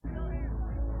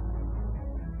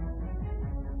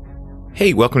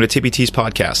Hey, welcome to TPT's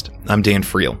podcast. I'm Dan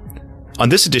Friel. On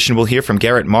this edition, we'll hear from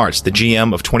Garrett Martz, the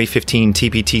GM of 2015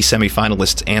 TPT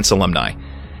semifinalists Ants alumni.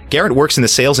 Garrett works in the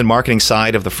sales and marketing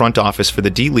side of the front office for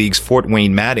the D-League's Fort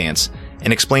Wayne Mad Ants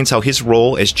and explains how his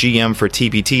role as GM for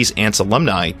TPT's Ants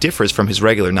alumni differs from his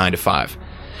regular 9-to-5.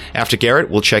 After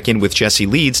Garrett, we'll check in with Jesse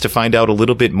Leeds to find out a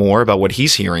little bit more about what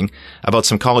he's hearing about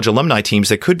some college alumni teams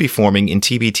that could be forming in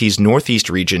TPT's Northeast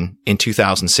region in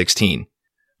 2016.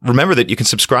 Remember that you can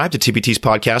subscribe to TPT's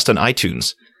podcast on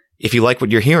iTunes. If you like what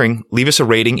you're hearing, leave us a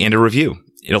rating and a review.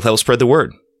 It'll help spread the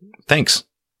word. Thanks.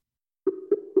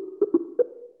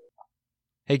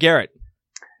 Hey, Garrett.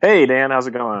 Hey, Dan. How's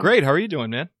it going? Great. How are you doing,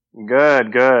 man?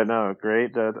 Good. No,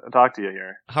 great to talk to you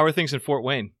here. How are things in Fort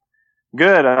Wayne?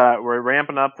 Good. We're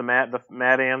ramping up. The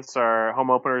Mad Ants are home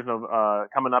openers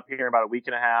coming up here in about a week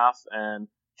and a half, and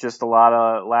just a lot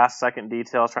of last-second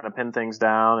details, trying to pin things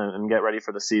down and get ready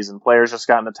for the season. Players just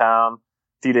got into town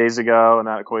a few days ago, and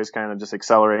that always kind of just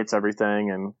accelerates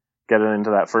everything and getting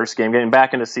into that first game, getting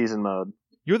back into season mode.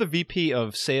 You're the VP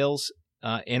of Sales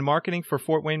and Marketing for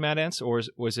Fort Wayne Mad Ants, or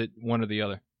was it one or the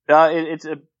other? It's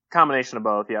a combination of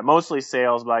both, yeah. Mostly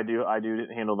sales, but I do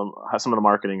handle some of the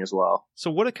marketing as well.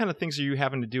 So what kind of things are you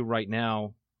having to do right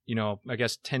now, I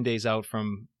guess 10 days out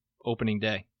from opening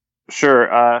day?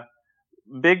 Sure.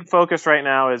 Big focus right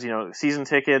now is, season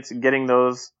tickets, getting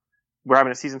those. We're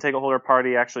having a season ticket holder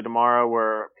party actually tomorrow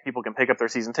where people can pick up their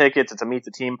season tickets. It's a meet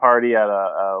the team party at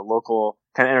a local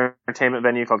kind of entertainment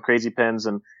venue called Crazy Pins,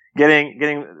 and getting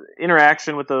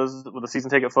interaction with the season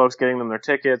ticket folks, getting them their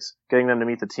tickets, getting them to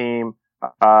meet the team.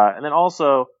 And then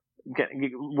also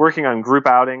working on group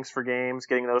outings for games,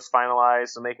 getting those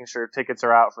finalized, and making sure tickets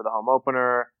are out for the home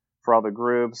opener, for all the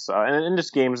groups, and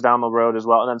just games down the road as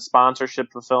well. And then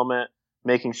sponsorship fulfillment,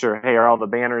 making sure, hey, are all the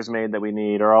banners made that we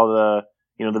need? Are all the,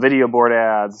 the video board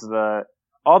ads,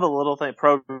 all the little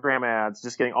program ads,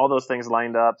 just getting all those things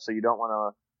lined up so you don't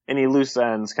want any loose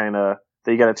ends kind of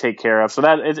that you got to take care of. So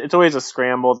that it's always a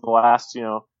scramble the last,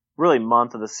 really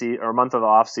month of the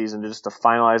off season just to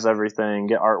finalize everything,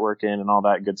 get artwork in and all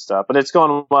that good stuff. But it's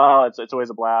going well. It's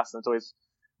always a blast, and it's always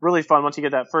really fun. Once you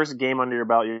get that first game under your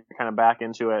belt, you're kind of back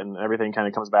into it and everything kind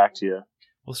of comes back to you.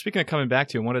 Well, speaking of coming back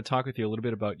to you, I wanted to talk with you a little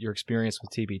bit about your experience with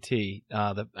TPT.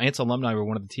 The Ants alumni were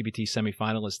one of the TPT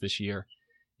semifinalists this year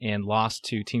and lost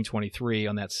to Team 23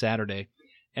 on that Saturday.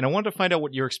 And I wanted to find out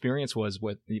what your experience was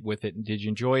with it. Did you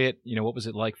enjoy it? What was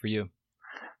it like for you?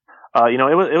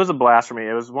 It was a blast for me.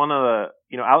 It was one of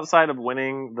the, outside of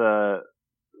winning the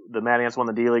Mad Ants won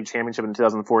the D-League championship in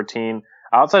 2014.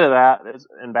 Outside of that,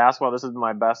 in basketball, this is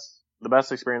the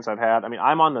best experience I've had. I mean,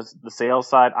 I'm on the sales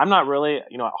side. I'm not really,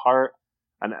 at heart,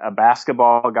 a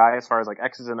basketball guy as far as like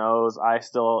X's and O's. I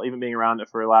still, even being around it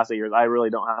for the last 8 years, I really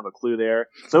don't have a clue there.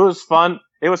 So it was fun.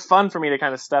 It was fun for me to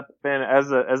kind of step in as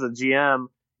a GM,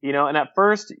 and at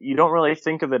first you don't really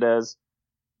think of it as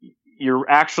you're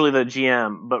actually the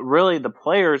GM, but really the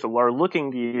players are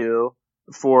looking to you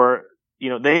for,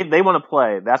 they want to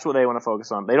play. That's what they want to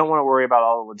focus on. They don't want to worry about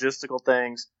all the logistical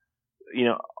things,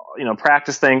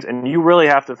 practice things, and you really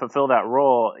have to fulfill that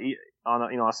role on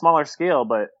a smaller scale,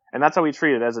 and that's how we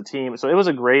treat it as a team. So it was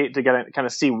great to kind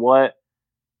of see what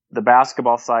the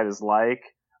basketball side is like.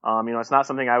 It's not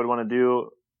something I would want to do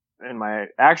in my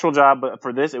actual job, but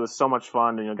for this, it was so much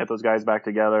fun to, get those guys back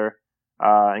together,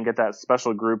 and get that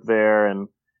special group there and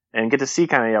get to see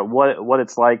kind of what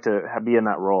it's like to be in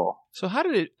that role. So how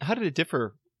did it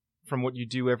differ from what you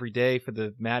do every day for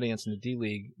the Mad Ants in the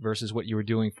D-League versus what you were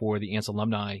doing for the Ants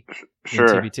alumni in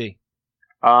TPT?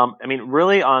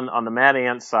 Really on the Mad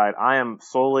Ants side, I am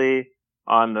solely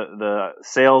on the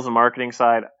sales and marketing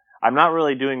side. I'm not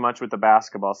really doing much with the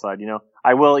basketball side.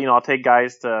 I will, I'll take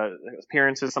guys to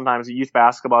appearances, sometimes youth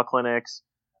basketball clinics,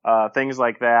 things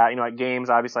like that. At games,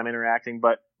 obviously I'm interacting,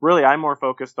 but really I'm more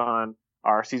focused on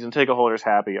our season ticket holders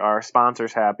happy, our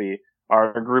sponsors happy,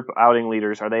 our group outing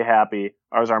leaders, are they happy?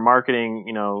 Is our marketing,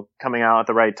 coming out at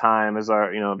the right time?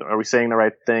 Are we saying the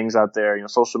right things out there?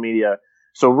 Social media.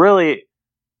 So really,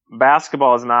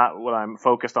 basketball is not what I'm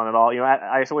focused on at all.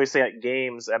 I always say at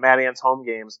games, at Mad Ants home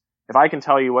games, if I can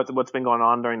tell you what's been going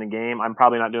on during the game, I'm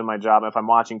probably not doing my job. If I'm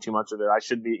watching too much of it, I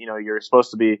should be, you're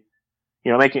supposed to be,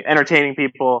 entertaining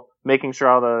people, making sure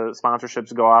all the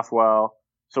sponsorships go off well.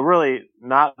 So really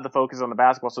not the focus on the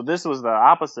basketball. So this was the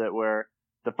opposite, where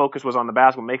the focus was on the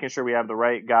basketball, making sure we have the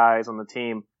right guys on the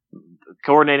team,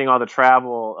 coordinating all the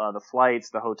travel, the flights,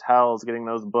 the hotels, getting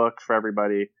those booked for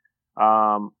everybody.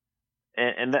 So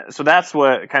that's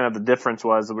what kind of the difference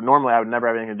was. Normally I would never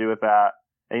have anything to do with that.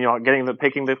 And,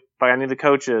 finding the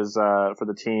coaches, for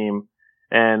the team,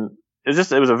 and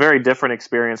it was a very different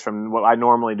experience from what I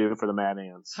normally do for the Mad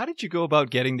Ants. How did you go about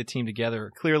getting the team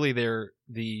together? Clearly, they're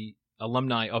the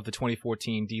alumni of the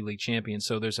 2014 D-League champions,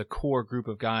 so there's a core group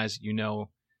of guys you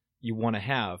want to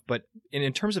have. But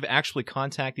in terms of actually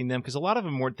contacting them, because a lot of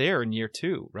them weren't there in year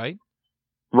 2, right?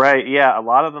 Right, yeah, a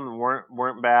lot of them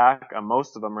weren't back.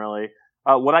 Most of them really.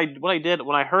 What I did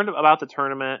when I heard about the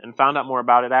tournament and found out more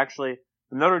about it, actually,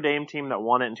 the Notre Dame team that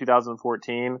won it in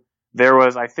 2014, there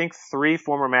was, I think, 3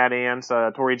 former Mad Ants,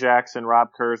 Torrey Jackson, Rob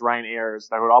Kurz, Ryan Ayers,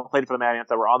 that were all played for the Mad Ants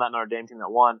that were on that Notre Dame team that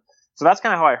won. So that's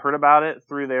kind of how I heard about it,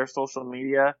 through their social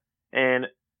media. And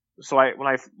so when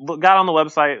I got on the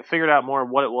website, figured out more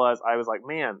what it was, I was like,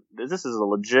 man, this is a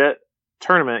legit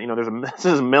tournament. This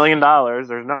is $1 million.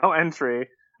 There's no entry.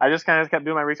 I just kind of kept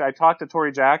doing my research. I talked to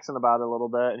Torrey Jackson about it a little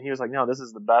bit, and he was like, no, this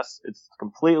is the best. It's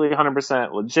completely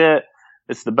 100% legit.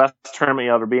 It's the best tournament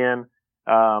you'll ever be in.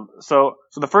 So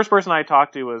the first person I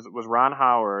talked to was Ron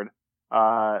Howard,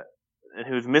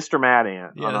 who's Mr. Mad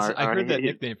Ant. Yeah, I heard that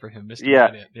nickname for him, Mr.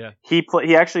 Mad Ant. Yeah.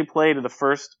 He actually played the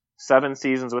first 7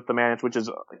 seasons with the Mad Ants, which is,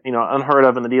 unheard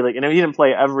of in the D-League. And he didn't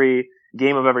play every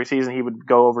game of every season. He would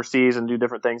go overseas and do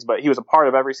different things, but he was a part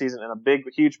of every season and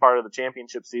a huge part of the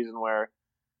championship season where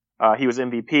he was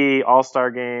MVP,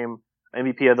 All-Star game,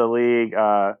 MVP of the league,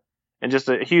 and just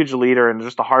a huge leader and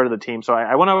just the heart of the team. So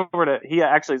I went over he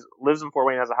actually lives in Fort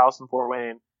Wayne, has a house in Fort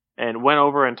Wayne, and went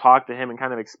over and talked to him and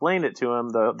kind of explained it to him,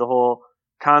 the whole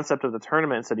concept of the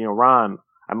tournament, and said, Ron,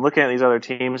 I'm looking at these other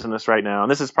teams in this right now,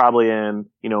 and this is probably in,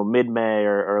 mid-May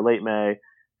or late May.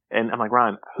 And I'm like,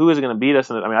 Ron, who is going to beat us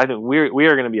in it? I mean, I think we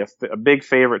are going to be a big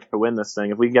favorite to win this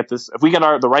thing. If we get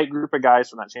the right group of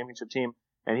guys from that championship team.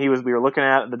 And we were looking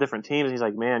at the different teams, and he's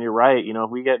like, man, you're right. If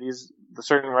we get the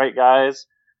certain right guys,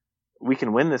 we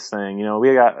can win this thing.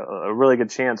 We got a really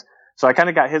good chance. So I kind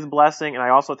of got his blessing, and I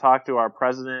also talked to our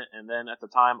president and then at the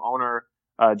time owner,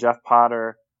 Jeff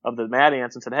Potter of the Mad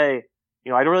Ants, and said, hey,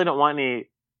 I really don't want any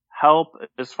help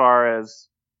as far as,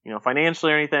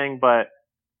 financially or anything, but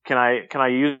can I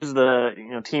use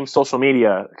the, team social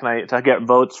media? To get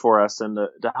votes for us and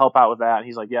to help out with that? And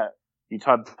he's like, yeah, you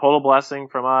have total blessing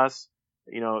from us.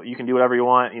 You can do whatever you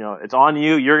want. It's on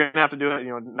you. You're going to have to do it,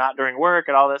 not during work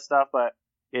and all this stuff, but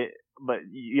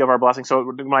you have our blessing. So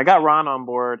when I got Ron on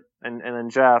board and then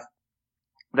Jeff,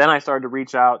 then I started to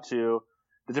reach out to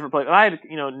the different players. I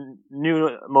knew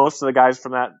most of the guys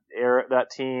from that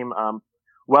team,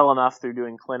 well enough through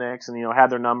doing clinics and,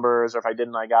 had their numbers, or if I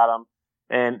didn't, I got them.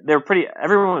 And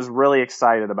everyone was really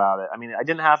excited about it. I mean, I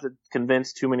didn't have to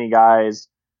convince too many guys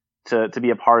to be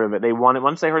a part of it.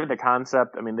 Once they heard the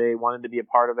concept, they wanted to be a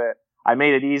part of it. I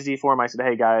made it easy for them. I said,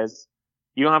 hey guys,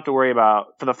 you don't have to worry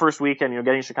about, for the first weekend,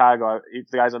 getting Chicago,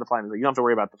 the guys on the flight, you don't have to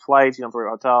worry about the flights, you don't have to worry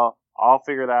about hotel. I'll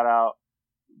figure that out.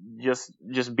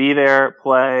 Just be there,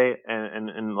 play,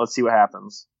 and let's see what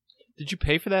happens. Did you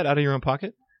pay for that out of your own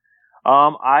pocket?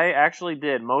 I actually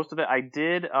did. Most of it. I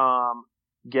did,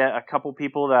 get a couple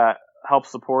people that helped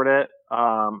support it.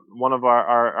 One of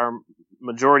our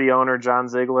majority owner, John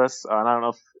Ziglis, and I don't know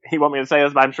if he want me to say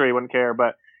this, but I'm sure he wouldn't care,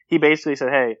 but he basically said,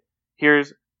 hey,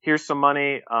 here's some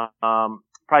money,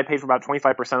 probably paid for about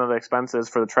 25% of the expenses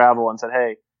for the travel, and said,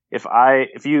 hey,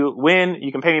 if you win,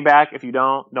 you can pay me back. If you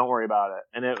don't worry about it.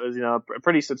 And it was, a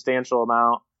pretty substantial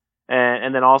amount.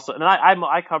 And then also, and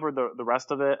I covered the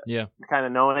rest of it. Yeah. Kind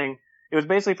of knowing, it was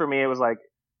basically for me, it was like,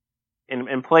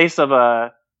 in place of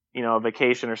a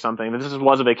vacation or something. This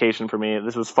was a vacation for me.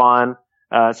 This was fun.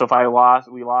 So if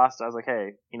we lost, I was like,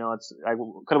 hey, I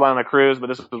could have went on a cruise, but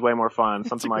this was way more fun.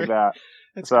 Something like that.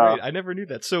 That's great. I never knew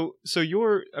that. So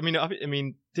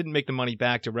didn't make the money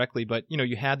back directly, but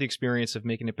you had the experience of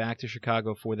making it back to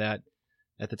Chicago for that,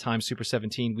 at the time, Super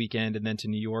 17 weekend, and then to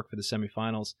New York for the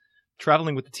semifinals.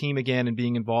 Traveling with the team again and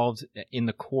being involved in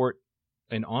the court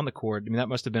and on the court, that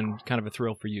must have been kind of a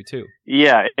thrill for you too.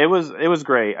 Yeah, it was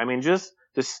great. Just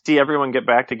to see everyone get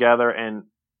back together and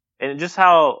just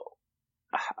how,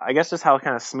 I guess, just how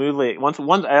kind of smoothly once we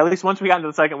got into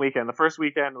the second weekend. The first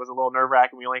weekend was a little nerve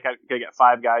wracking. We only could get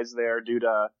 5 guys there due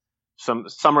to some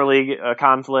summer league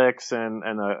conflicts and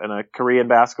a Korean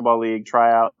basketball league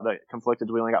tryout that conflicted.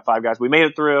 We only got 5 guys. We made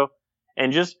it through,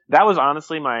 and just that was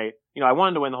honestly my, I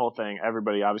wanted to win the whole thing.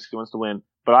 Everybody obviously wants to win,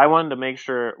 but I wanted to make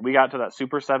sure we got to that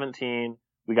Super 17.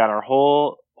 We got our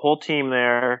whole team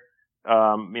there,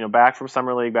 back from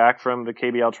summer league, back from the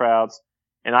KBL tryouts.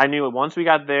 And I knew once we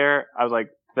got there, I was like,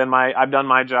 then I've done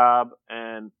my job,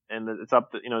 and it's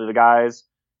up to, the guys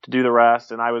to do the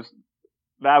rest. And I was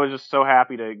just so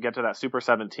happy to get to that Super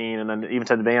 17 and then even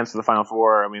to advance to the Final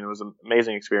Four. It was an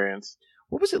amazing experience.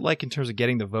 What was it like in terms of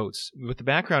getting the votes? With the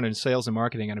background in sales and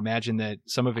marketing, I'd imagine that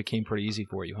some of it came pretty easy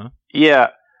for you, huh? Yeah.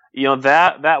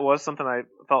 that was something I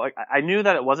felt like I knew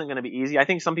that it wasn't going to be easy. I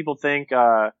think some people think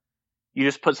you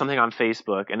just put something on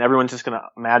Facebook and everyone's just going to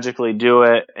magically do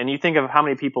it. And you think of how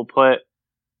many people put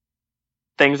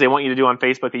things they want you to do on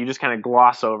Facebook that you just kind of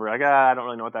gloss over. Like, I don't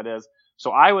really know what that is.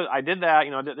 So I did that,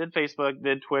 did Facebook,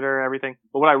 did Twitter, everything.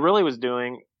 But what I really was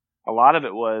doing, a lot of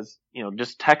it was,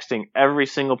 just texting every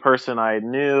single person I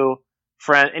knew,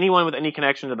 friend, anyone with any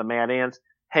connection to the Mad Ants.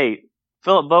 Hey,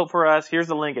 Philip, vote for us. Here's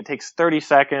the link. It takes 30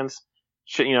 seconds.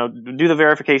 Do the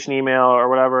verification email or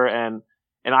whatever. And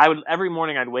I would, every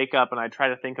morning I'd wake up and I'd try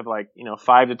to think of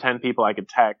 5 to 10 people I could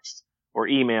text or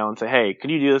email and say, hey, could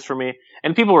you do this for me?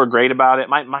 And people were great about it.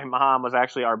 My mom was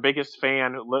actually our biggest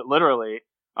fan, literally,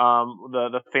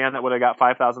 the fan that would have got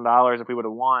 $5,000 if we would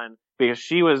have won, because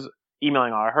she was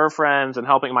emailing all her friends and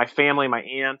helping. My family, my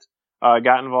aunt,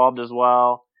 got involved as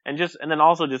well. And then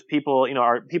also just people,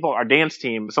 our dance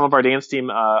team, some of our dance team,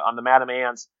 on the Madam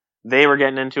Ants, they were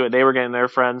getting into it. They were getting their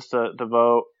friends to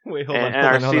vote. Wait, hold on.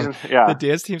 Yeah. The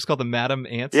dance team's called the Madam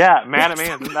Ants? Yeah, Madam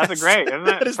Ants. That's great, isn't it?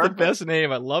 That is perfect. The best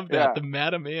name. I love that. Yeah. The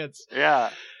Madam Ants. Yeah.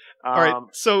 All right.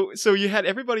 So you had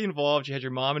everybody involved. You had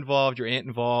your mom involved, your aunt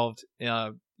involved.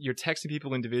 You're texting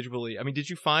people individually. I mean,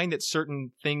 did you find that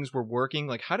certain things were working?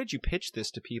 Like, how did you pitch this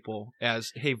to people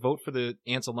as, hey, vote for the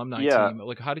Ants alumni team?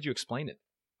 Like, how did you explain it?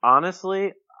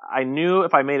 Honestly, I knew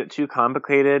if I made it too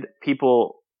complicated,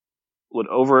 people would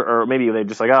or maybe they'd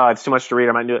just like, oh, it's too much to read,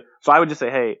 I might do it. So I would just say,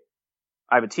 hey,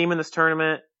 I have a team in this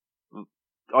tournament.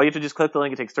 All you have to just click the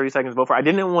link. It takes 30 seconds to vote for. I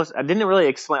didn't really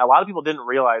explain. A lot of people didn't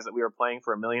realize that we were playing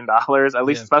for $1 million, at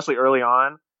least especially early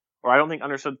on, or I don't think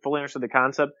fully understood the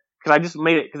concept. Because I just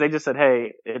made it because they just said,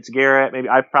 hey, it's Garrett. Maybe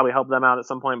I probably helped them out at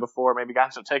some point before. Maybe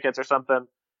got some tickets or something.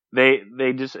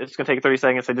 It's gonna take 30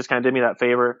 seconds. They just kind of did me that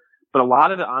favor. But a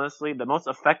lot of it, honestly, the most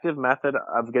effective method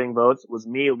of getting votes was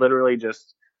me literally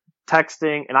just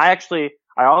texting. And I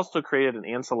also created an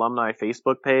Ants alumni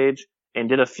Facebook page and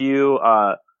did a few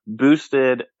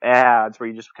boosted ads where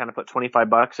you just kind of put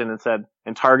 $25 in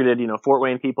and targeted, Fort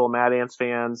Wayne people, Mad Ants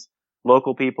fans,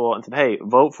 local people, and said, hey,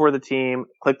 vote for the team.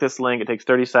 Click this link. It takes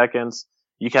 30 seconds.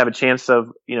 You can have a chance of,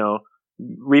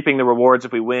 reaping the rewards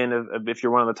if we win. If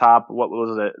you're one of the top, what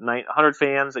was it, 100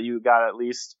 fans that you got at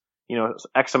least,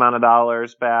 X amount of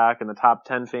dollars back, and the top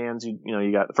 10 fans,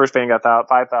 you got the first fan got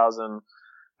 5,000,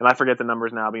 and I forget the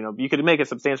numbers now, but you could make a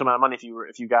substantial amount of money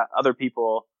if you got other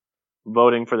people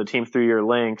voting for the team through your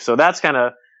link. So that's kind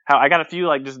of how I got a few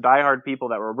just diehard people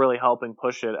that were really helping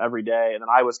push it every day, and then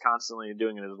I was constantly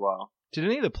doing it as well. Did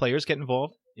any of the players get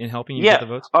involved in helping you get the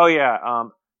votes? Oh yeah.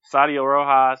 Sadio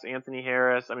Rojas, Anthony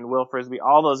Harris, Will Frisbee,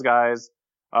 all those guys,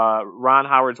 Ron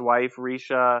Howard's wife,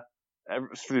 Risha,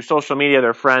 through social media,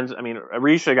 their friends.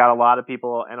 Risha got a lot of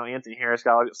people. I know Anthony Harris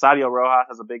Sadio Rojas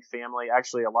has a big family.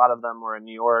 Actually, a lot of them were in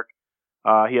New York.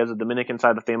 He has a Dominican side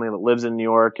of the family that lives in New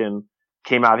York and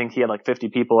came out. I think he had 50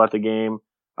 people at the game.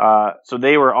 So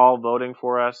they were all voting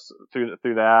for us through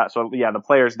that. So yeah, the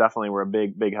players definitely were a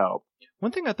big help.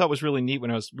 One thing I thought was really neat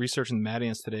when I was researching the Mad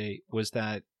Ants today was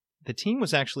that the team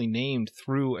was actually named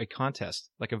through a contest,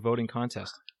 like a voting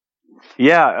contest.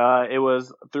 Yeah, it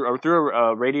was through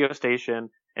a radio station,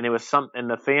 and it was and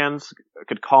the fans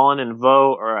could call in and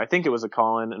vote, or I think it was a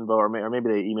call in and vote, or maybe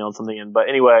they emailed something in. But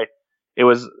anyway, it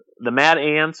was the Mad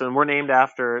Ants, and we're named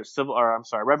after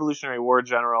Revolutionary War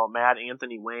General Mad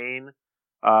Anthony Wayne,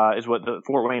 is what the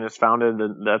Fort Wayne is founded.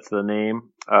 That's the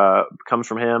name, comes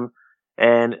from him.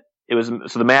 And it was,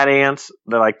 so the Mad Ants,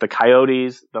 the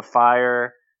coyotes, the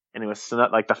fire, and it was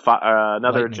another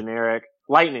Lightning. Generic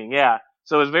Lightning. Yeah.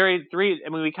 So it was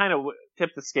we kind of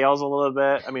tipped the scales a little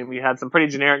bit. We had some pretty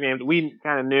generic names. We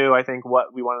kind of knew, I think, what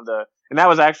we wanted to, and that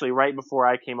was actually right before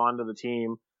I came onto the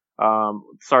team,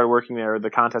 started working there, the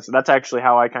contest. So that's actually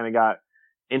how I kind of got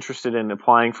interested in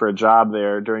applying for a job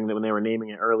there when they were naming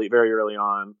it very early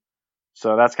on.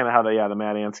 So that's kind of how the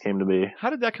Mad Ants came to be. How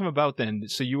did that come about then?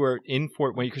 So you were in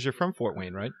Fort Wayne, because you're from Fort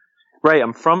Wayne, right? Right.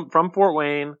 I'm from Fort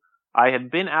Wayne. I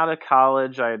had been out of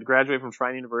college. I had graduated from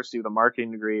Shrine University with a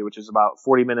marketing degree, which is about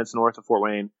 40 minutes north of Fort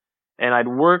Wayne. And I'd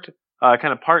worked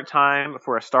kind of part-time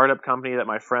for a startup company that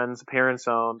my friend's parents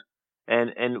owned,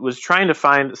 and was trying to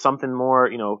find something more,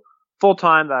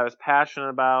 full-time that I was passionate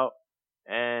about.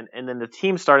 And then the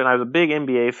team started, and I was a big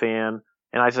NBA fan.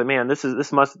 And I said, man, this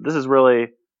is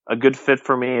really a good fit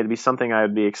for me. It'd be something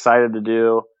I'd be excited to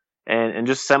do. And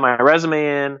just sent my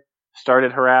resume in.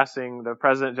 Started harassing the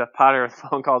president, Jeff Potter, with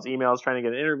phone calls, emails, trying to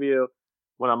get an interview.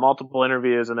 Went on multiple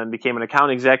interviews, and then became an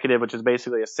account executive, which is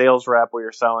basically a sales rep where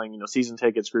you're selling, season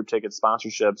tickets, group tickets,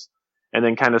 sponsorships, and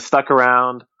then kind of stuck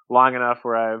around long enough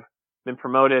where I've been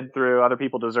promoted through other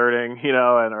people deserting,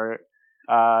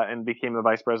 and became the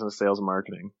vice president of sales and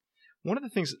marketing. One of the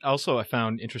things also I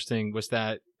found interesting was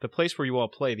that the place where you all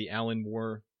play, the Allen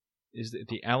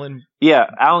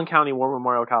County War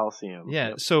Memorial Coliseum. Yeah,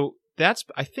 Yep. so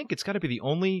I think it's got to be the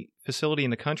only facility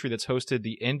in the country that's hosted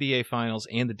the NBA Finals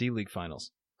and the D-League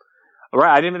Finals.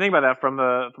 Right, I didn't even think about that from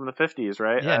the 50s,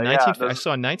 right? Yeah, I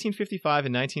saw 1955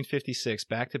 and 1956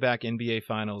 back-to-back NBA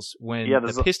Finals when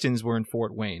the Pistons were in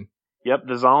Fort Wayne. Yep,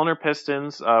 the Zollner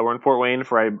Pistons were in Fort Wayne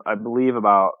for I believe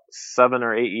about 7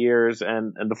 or 8 years,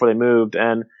 and before they moved.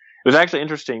 And it was actually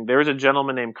interesting. There was a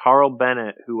gentleman named Carl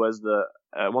Bennett who was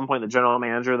at one point the general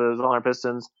manager of the Zollner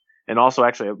Pistons, and also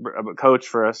actually a coach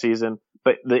for a season.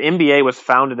 But the NBA was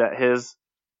founded at his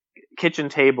kitchen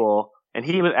table, and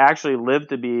he would actually lived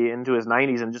to be into his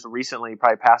 90s, and just recently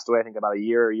probably passed away, I think about a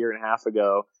year and a half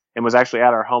ago, and was actually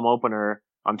at our home opener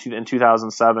in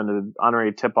 2007 to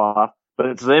honorary tip-off.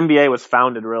 But the NBA was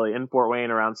founded really in Fort Wayne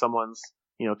around someone's,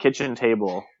 kitchen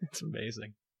table. It's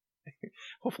amazing.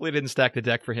 Hopefully it didn't stack the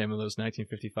deck for him in those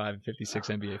 1955 and 56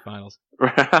 NBA Finals.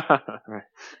 Right.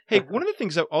 Hey, one of the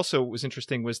things that also was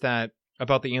interesting was that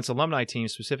about the Ants alumni team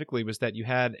specifically was that you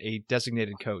had a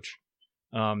designated coach.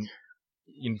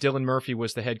 Dylan Murphy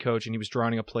was the head coach, and he was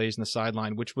drawing up plays in the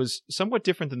sideline, which was somewhat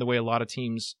different than the way a lot of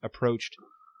teams approached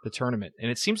the tournament. And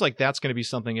it seems like that's going to be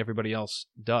something everybody else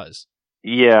does.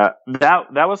 Yeah,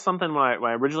 that was something when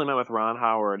I originally met with Ron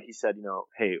Howard. He said,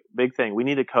 hey, big thing, we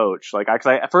need a coach. Like,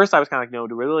 at first I was kind of like, no,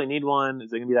 do we really need one?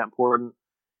 Is it going to be that important?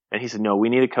 And he said, no, we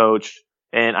need a coach.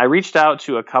 And I reached out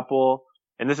to a couple,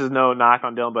 and this is no knock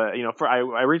on Dylan, but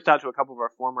I reached out to a couple of our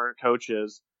former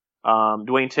coaches,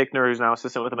 Dwayne Tickner, who's now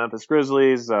assistant with the Memphis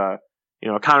Grizzlies,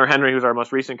 Connor Henry, who's our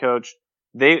most recent coach.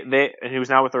 And he was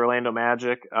now with the Orlando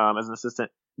Magic as an assistant.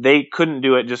 They couldn't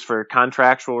do it just for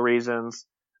contractual reasons.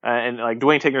 And like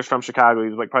Dwayne Tickner's from Chicago, he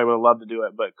was like probably would have loved to do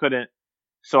it, but couldn't.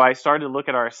 So I started to look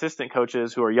at our assistant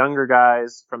coaches who are younger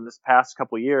guys from this past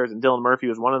couple of years, and Dylan Murphy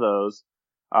was one of those.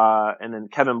 And then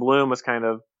Kevin Bloom was kind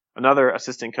of another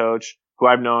assistant coach who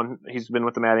I've known. He's been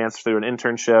with the Mad Ants through an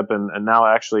internship and now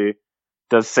actually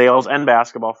does sales and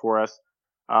basketball for us.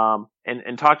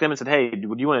 And talked to him and said, hey,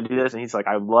 would you want to do this? And he's like,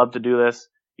 I'd love to do this.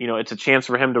 It's a chance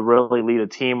for him to really lead a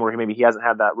team where maybe he hasn't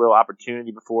had that real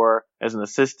opportunity before as an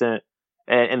assistant.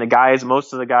 And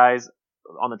most of the guys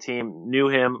on the team knew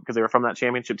him because they were from that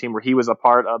championship team where he was a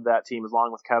part of that team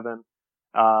along with Kevin.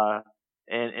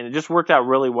 And it just worked out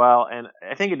really well. And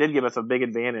I think it did give us a big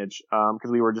advantage,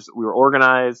 because we were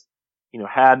organized,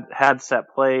 had set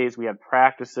plays, we had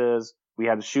practices, we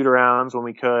had shoot arounds when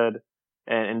we could.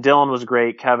 And Dylan was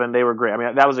great. Kevin, they were great. I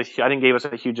mean, I think gave us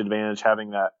a huge advantage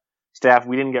having that staff.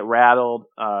 We didn't get rattled,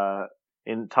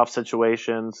 in tough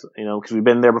situations, because we've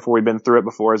been there before, we've been through it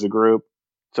before as a group.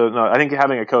 So no, I think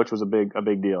having a coach was a big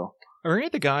deal. Are any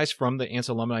of the guys from the Ants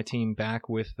alumni team back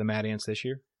with the Mad Ants this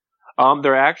year?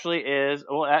 There actually is.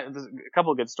 Well, there's a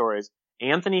couple of good stories.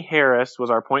 Anthony Harris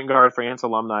was our point guard for Ants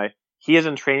alumni. He is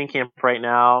in training camp right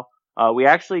now. We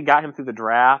actually got him through the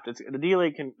draft. The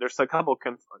D-League there's a couple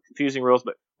confusing rules,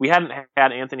 but we hadn't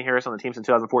had Anthony Harris on the team since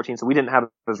 2014, so we didn't have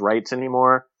his rights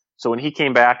anymore. So when he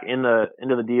came back into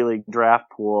the D-League draft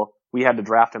pool, we had to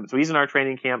draft him. So he's in our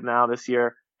training camp now this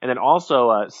year. And then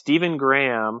also, Stephen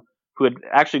Graham, who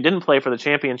actually didn't play for the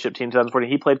championship team in 2014.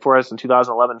 He played for us in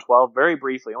 2011-12, very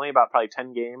briefly, only about probably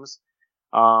 10 games.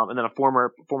 And then a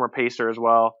former Pacer as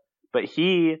well. But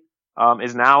he,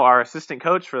 is now our assistant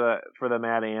coach for the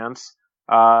Mad Ants.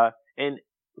 And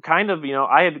kind of,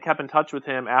 I had kept in touch with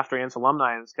him after Ants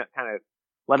alumni and kind of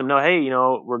let him know, hey,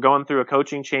 we're going through a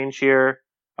coaching change here.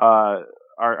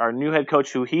 Our new head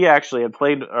coach, who he actually had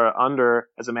played under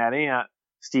as a Mad Ant,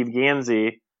 Steve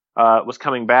Gansey, was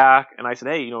coming back, and I said,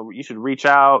 hey, you should reach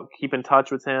out, keep in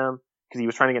touch with him, because he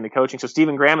was trying to get into coaching. So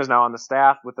Stephen Graham is now on the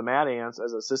staff with the Mad Ants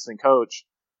as assistant coach,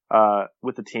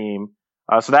 with the team.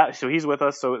 So he's with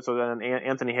us. So then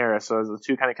Anthony Harris. So there's the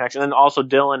two kind of connections. And then also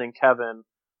Dylan and Kevin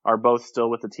are both still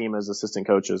with the team as assistant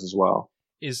coaches as well.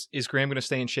 Is Graham going to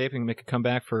stay in shape and make a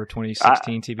comeback for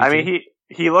 2016 TBT? I mean,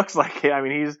 he looks like it. I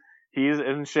mean, he's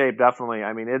in shape, definitely.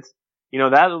 I mean, it's,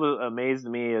 that was amazed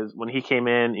me is when he came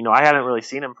in, I hadn't really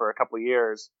seen him for a couple of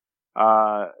years,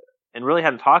 and really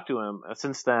hadn't talked to him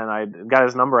since then. I got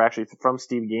his number actually from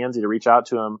Steve Gansey to reach out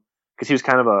to him because he was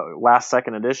kind of a last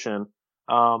second addition.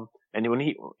 And when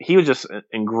he was just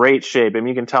in great shape. I mean,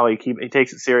 you can tell he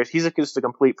takes it serious. He's just a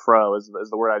complete pro is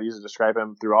the word I'd use to describe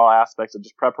him through all aspects of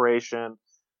just preparation,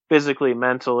 physically,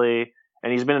 mentally.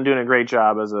 And he's been doing a great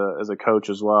job as a coach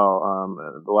as well,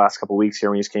 the last couple of weeks here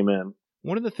when he just came in.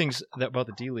 One of the things about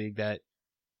the D-League that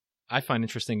I find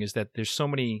interesting is that there's so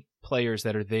many players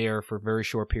that are there for very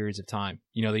short periods of time.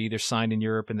 They either signed in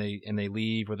Europe and they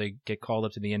leave, or they get called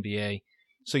up to the NBA.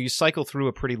 So you cycle through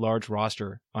a pretty large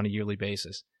roster on a yearly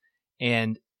basis.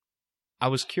 And I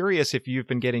was curious if you've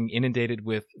been getting inundated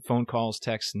with phone calls,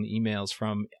 texts, and emails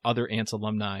from other Ants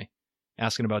alumni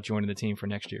asking about joining the team for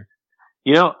next year.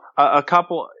 You know, a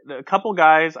couple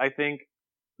guys I think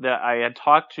that I had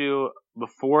talked to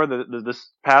before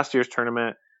this past year's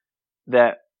tournament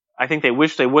that I think they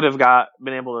wish they would have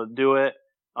been able to do it.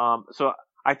 So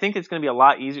I think it's going to be a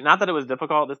lot easier. Not that it was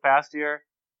difficult this past year,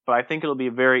 but I think it'll be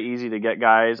very easy to get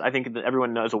guys. I think that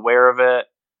everyone is aware of it.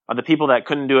 The people that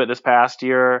couldn't do it this past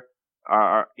year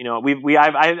are I don't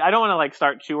want to like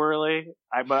start too early,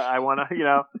 but I want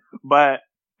to, but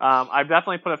I've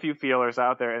definitely put a few feelers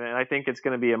out there, and I think it's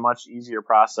going to be a much easier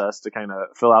process to kind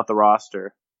of fill out the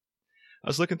roster. I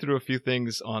was looking through a few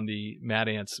things on the Mad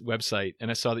Ants website, and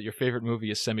I saw that your favorite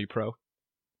movie is Semi-Pro.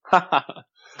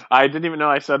 I didn't even know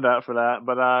I said that for that,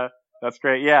 but that's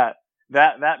great. Yeah,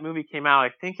 that movie came out. I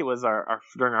think it was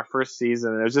during our first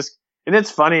season. And it was just, and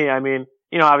it's funny. I mean,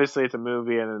 obviously it's a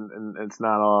movie, and it's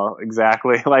not all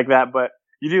exactly like that, but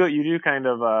you do kind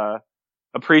of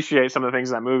appreciate some of the things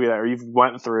in that movie that you've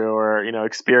went through or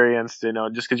experienced.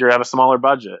 Just because you have a smaller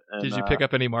budget. And, did you pick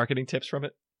up any marketing tips from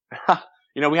it?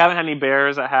 We haven't had any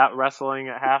bears wrestling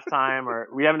at halftime, or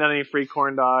we haven't done any free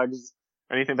corn dogs.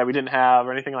 Anything that we didn't have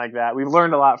or anything like that. We've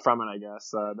learned a lot from it, I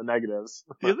guess, the negatives.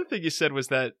 The other thing you said was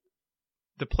that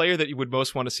the player that you would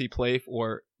most want to see play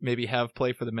or maybe have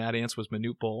play for the Mad Ants was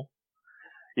Manute Bol.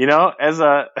 This is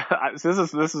I Why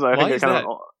think is that?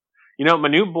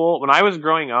 Manute Bol, when I was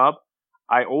growing up,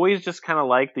 I always just kind of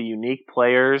liked the unique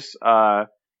players, like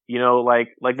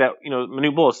that,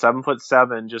 Manute Bol is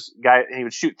 7'7", just guy, and he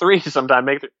would shoot threes sometimes.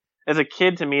 As a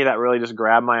kid, to me, that really just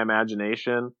grabbed my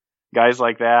imagination. Guys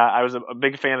like that. I was a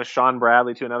big fan of Sean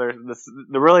Bradley too. The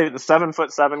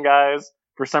 7'7" guys,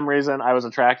 for some reason, I was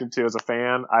attracted to as a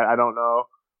fan. I don't know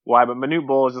why, but Manute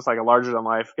Bol is just like a larger than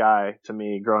life guy to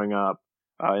me growing up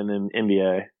in the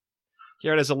NBA.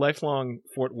 Garrett, as a lifelong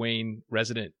Fort Wayne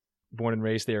resident, born and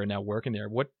raised there and now working there,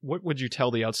 what would you tell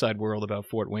the outside world about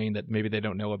Fort Wayne that maybe they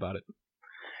don't know about it?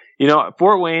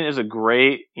 Fort Wayne is a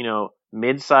great,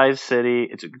 mid-sized city.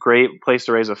 It's a great place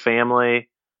to raise a family.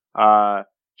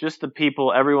 Just the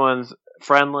people, everyone's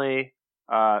friendly.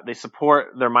 They support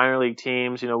their minor league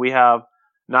teams. We have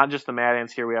not just the Mad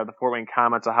Ants here. We have the Fort Wayne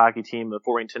Comets, a hockey team, the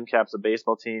Fort Wayne Tin Caps, a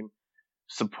baseball team.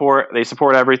 They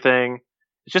support everything.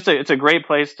 It's a great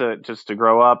place to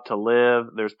grow up, to live.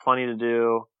 There's plenty to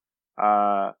do.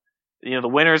 The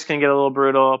winters can get a little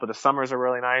brutal, but the summers are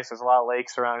really nice. There's a lot of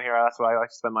lakes around here. That's why I like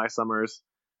to spend my summers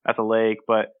at the lake.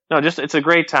 But no, it's a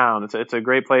great town. It's a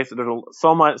great place. There's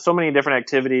so many different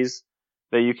activities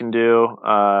that you can do.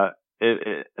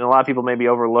 And a lot of people maybe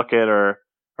overlook it or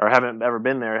haven't ever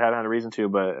been there, haven't had a reason to,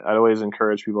 but I'd always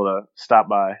encourage people to stop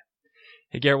by.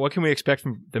 Hey, Garrett, what can we expect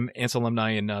from the Ants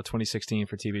alumni in 2016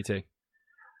 for TBT?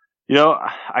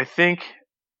 I think,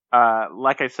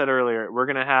 like I said earlier, we're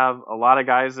going to have a lot of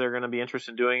guys that are going to be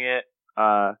interested in doing it.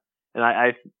 And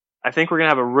I think we're going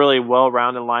to have a really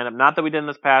well-rounded lineup. Not that we did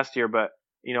this past year, but,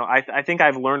 I think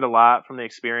I've learned a lot from the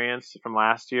experience from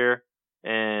last year.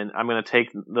 And I'm going to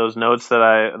take those notes that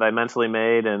I mentally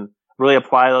made and really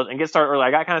apply those and get started early.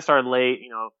 I got kind of started late,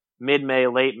 mid-May,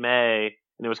 late May,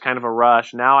 and it was kind of a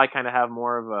rush. Now I kind of have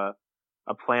more of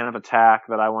a plan of attack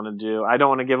that I want to do. I don't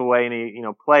want to give away any,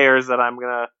 players that I'm going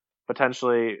to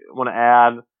potentially want to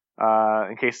add,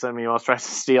 in case somebody else tries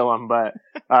to steal them. But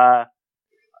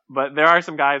there are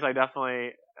some guys I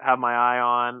definitely have my eye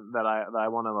on that I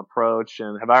want to approach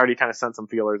and have already kind of sent some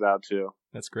feelers out to.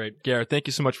 That's great. Garrett, thank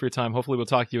you so much for your time. Hopefully we'll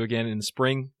talk to you again in the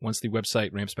spring once the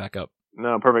website ramps back up.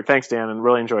 No, perfect. Thanks, Dan, and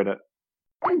really enjoyed it.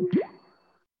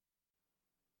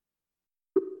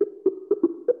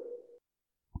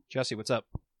 Jesse, what's up?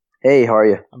 Hey, how are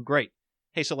you? I'm great.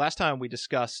 Hey, so last time we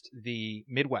discussed the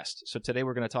Midwest. So today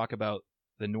we're going to talk about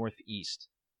the Northeast.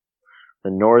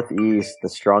 The Northeast, the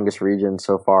strongest region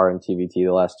so far in TBT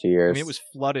the last 2 years. I mean, it was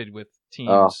flooded with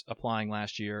teams applying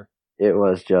last year. It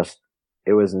was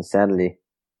insanity.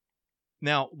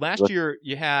 Now, last year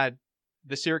you had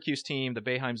the Syracuse team, the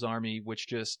Boeheim's Army, which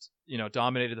just,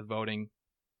 dominated the voting,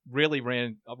 really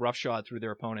ran a roughshod through their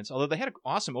opponents. Although they had an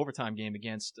awesome overtime game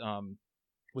against,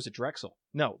 was it Drexel?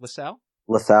 No, LaSalle?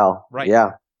 LaSalle. Right.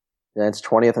 Yeah. Yeah, it's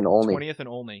 20th and only. 20th and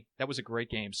only. That was a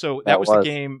great game. So that was the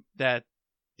game that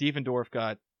Devendorf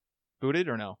got booted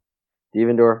or no?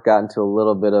 Devendorf got into a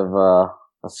little bit of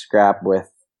a scrap with,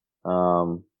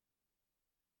 I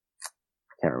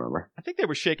can't remember. I think they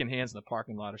were shaking hands in the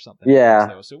parking lot or something.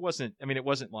 Yeah. So it wasn't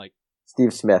like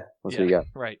Steve Smith. That's what you got.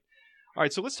 Right. All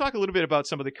right. So let's talk a little bit about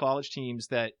some of the college teams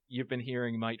that you've been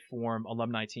hearing might form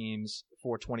alumni teams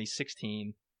for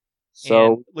 2016. So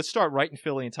and let's start right in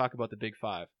Philly and talk about the Big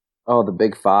Five. Oh, the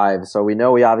Big Five. So we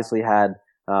know we obviously had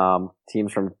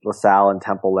teams from LaSalle and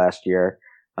Temple last year.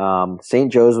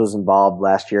 St. Joe's was involved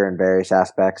last year in various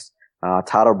aspects.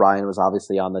 Todd O'Brien was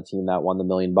obviously on the team that won the $1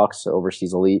 million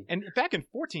overseas elite. And back in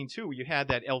 14 too, you had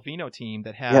that Elvino team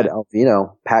that had. You had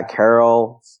Elvino, Pat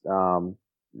Carroll.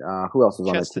 Who else was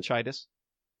on that team? Tachitis.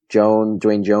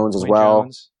 Dwayne Jones as well.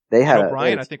 Jones. They had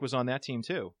O'Brien, I think, was on that team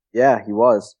too. Yeah, he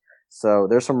was. So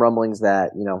there's some rumblings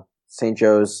that St.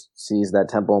 Joe's sees that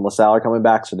Temple and LaSalle are coming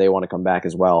back, so they want to come back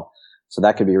as well. So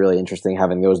that could be really interesting,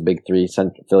 having those big three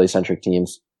Philly-centric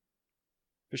teams.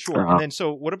 For sure. And then,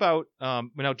 so what about,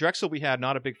 now Drexel we had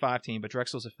not a Big Five team, but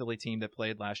Drexel's a Philly team that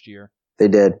played last year. They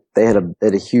did. They had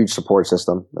a huge support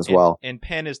system as well. And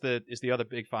Penn is the other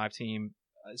Big Five team.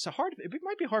 It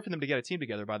might be hard for them to get a team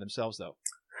together by themselves, though.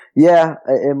 Yeah,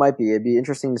 it might be. It'd be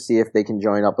interesting to see if they can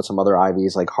join up with some other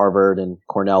Ivies like Harvard and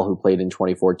Cornell, who played in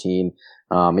 2014,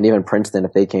 and even Princeton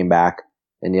if they came back.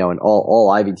 And an all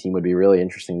Ivy team would be really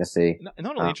interesting to see.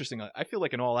 Not only interesting, I feel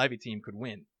like an all Ivy team could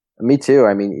win. Me too.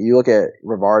 I mean, you look at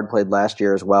Rivard played last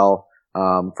year as well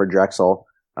for Drexel.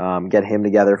 Get him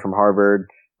together from Harvard.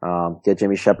 Get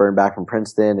Jimmy Shepard back from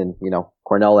Princeton, and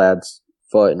Cornell adds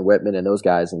Foote and Whitman and those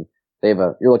guys, and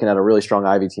you're looking at a really strong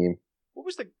Ivy team. What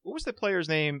was the player's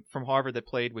name from Harvard that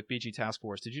played with BG Task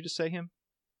Force? Did you just say him?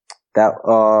 That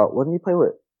what did he play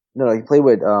with? No, he played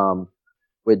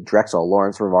with Drexel,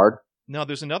 Lawrence Rivard. No,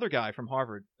 there's another guy from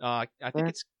Harvard. I think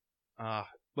it's.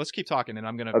 Let's keep talking, and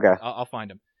I'm gonna. Okay. I'll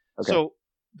find him. Okay. So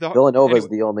Villanova is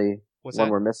the only one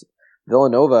we're missing.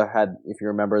 Villanova had, if you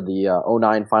remember, the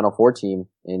 09 Final Four team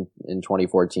in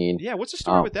 2014. Yeah, what's the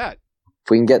story with that?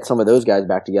 If we can get some of those guys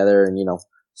back together, and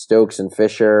Stokes and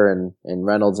Fisher and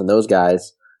Reynolds and those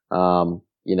guys, I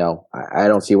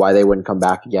don't see why they wouldn't come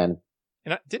back again.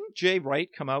 And didn't Jay Wright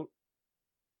come out?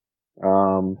 I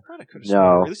thought I could have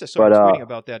no, at least I saw him tweeting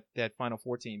about that Final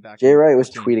Four team back. Jay Wright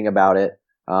was tweeting about it.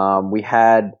 We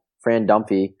had Fran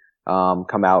Dunphy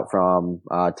come out from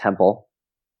Temple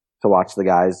to watch the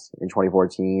guys in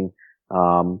 2014,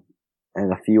 and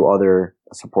a few other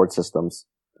support systems.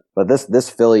 But this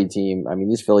Philly team, I mean,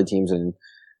 these Philly teams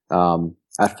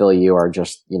at Philly U are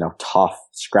just, tough,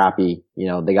 scrappy.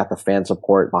 They got the fan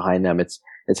support behind them. It's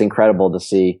incredible to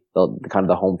see the kind of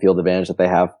the home field advantage that they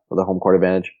have, or the home court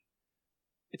advantage.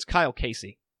 It's Kyle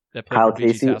Casey. That played Kyle for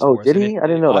Casey? BG Task Oh, Force. did he? I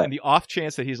didn't know that. In the off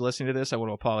chance that he's listening to this, I want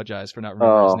to apologize for not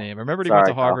remembering his name. I remember he went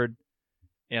to Harvard,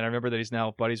 and I remember that he's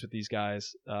now buddies with these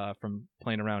guys from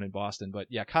playing around in Boston. But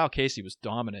yeah, Kyle Casey was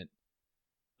dominant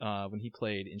when he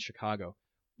played in Chicago.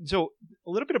 So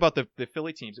a little bit about the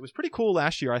Philly teams. It was pretty cool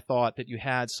last year, I thought, that you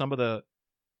had some of the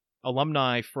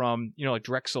alumni from, like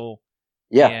Drexel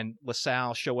and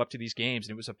LaSalle show up to these games,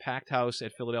 and it was a packed house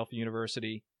at Philadelphia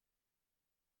University.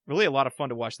 Really a lot of fun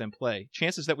to watch them play.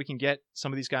 Chances that we can get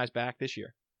some of these guys back this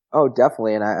year. Oh,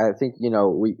 definitely. And I think,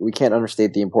 we can't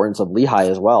understate the importance of Lehigh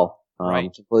as well.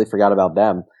 Right. Completely forgot about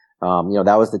them.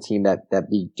 That was the team that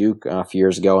beat Duke a few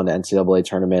years ago in the NCAA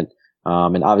tournament.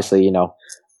 And obviously,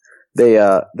 they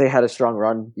had a strong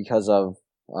run because of,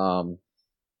 drawing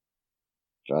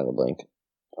a blank.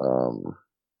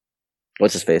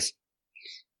 What's his face?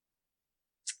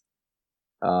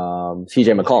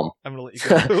 CJ McCollum. I'm gonna let you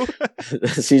go.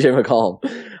 CJ McCollum.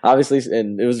 Obviously,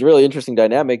 and it was a really interesting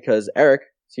dynamic because Eric,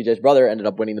 CJ's brother, ended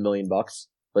up winning the $1 million,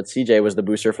 but CJ was the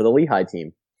booster for the Lehigh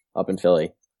team up in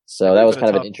Philly. So that was kind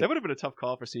of an interesting. That would have been a tough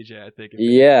call for CJ, I think.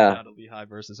 Yeah. Lehigh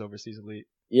versus overseas elite.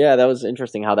 Yeah, that was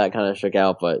interesting how that kind of shook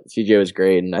out, but CJ was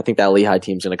great, and I think that Lehigh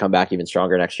team's going to come back even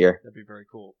stronger next year. That'd be very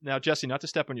cool. Now, Jesse, not to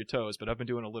step on your toes, but I've been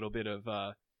doing a little bit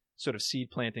of sort of seed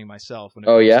planting myself.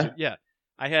 Yeah.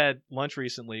 I had lunch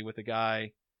recently with a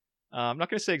guy. I'm not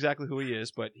going to say exactly who he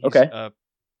is, but he's a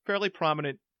fairly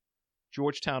prominent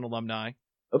Georgetown alumni.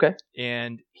 Okay.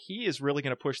 And he is really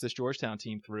going to push this Georgetown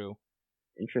team through.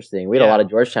 Interesting. We had a lot of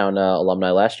Georgetown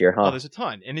alumni last year, huh? Oh, there's a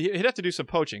ton. And he'd have to do some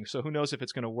poaching, so who knows if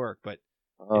it's going to work. But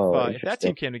if that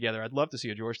team came together, I'd love to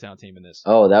see a Georgetown team in this.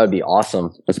 Oh, that would be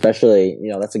awesome. Especially,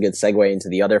 that's a good segue into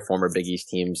the other former Big East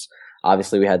teams.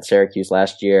 Obviously, we had Syracuse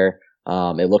last year.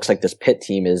 It looks like this Pitt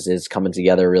team is coming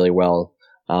together really well.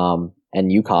 And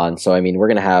UConn. So, I mean, we're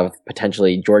going to have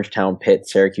potentially Georgetown, Pitt,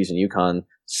 Syracuse, and UConn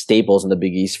staples in the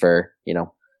Big East for,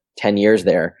 10 years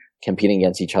there competing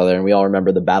against each other. And we all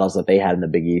remember the battles that they had in the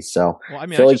Big East. So, well, I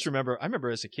mean, I remember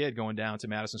as a kid going down to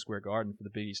Madison Square Garden for the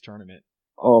Big East tournament.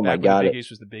 Oh my God. The Big East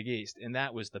was the Big East. And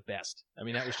that was the best. I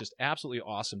mean, that was just absolutely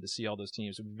awesome to see all those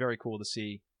teams. It would be very cool to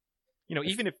see,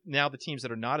 even if now the teams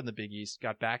that are not in the Big East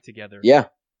got back together. Yeah,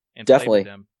 and definitely.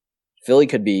 Play with them. Philly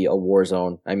could be a war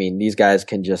zone. I mean, these guys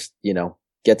can just,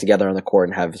 get together on the court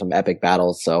and have some epic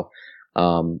battles. So,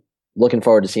 looking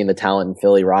forward to seeing the talent in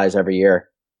Philly rise every year.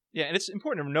 Yeah, and it's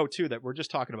important to note too that we're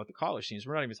just talking about the college teams.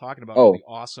 We're not even talking about Oh. the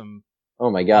awesome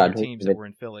my God, teams that were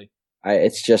in Philly.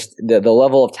 It's just the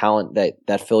level of talent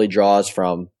that Philly draws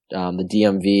from the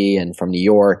DMV and from New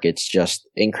York. It's just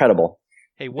incredible.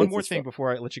 Hey, one more thing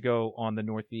before I let you go on the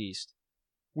Northeast.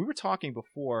 We were talking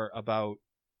before about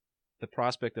the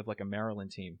prospect of like a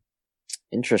Maryland team.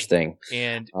 Interesting.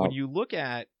 And when you look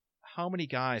at how many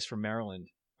guys from Maryland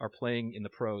are playing in the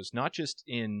pros, not just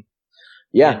in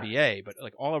the NBA, but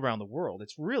like all around the world,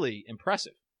 it's really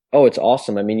impressive. Oh, it's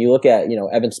awesome. I mean, you look at,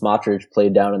 Evan Smotrich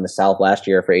played down in the South last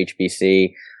year for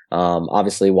HBC.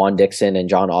 Obviously Juan Dixon and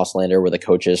John Oslander were the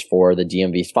coaches for the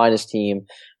DMV's finest team.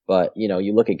 But,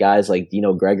 you look at guys like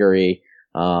Dino Gregory.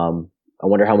 I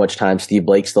wonder how much time Steve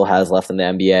Blake still has left in the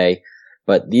NBA.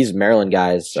 But these Maryland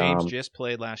guys, James Gist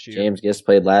played last year.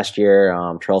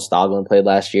 Terrell Stoglin played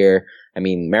last year. I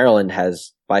mean, Maryland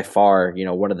has by far,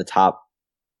 one of the top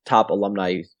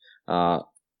alumni,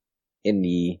 in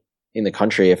the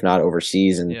country, if not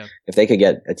overseas. And if they could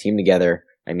get a team together,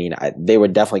 I mean, they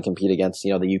would definitely compete against, the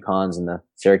UConns and the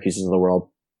Syracuses of the world.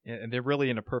 Yeah, and they're really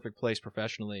in a perfect place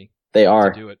professionally. They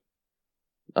are. To do it.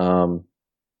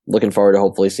 Looking forward to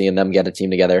hopefully seeing them get a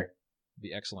team together.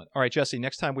 Be excellent. All right, Jesse,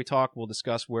 next time we talk, we'll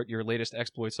discuss what your latest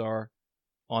exploits are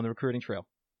on the recruiting trail.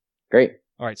 Great.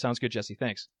 All right, sounds good, Jesse.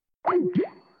 Thanks.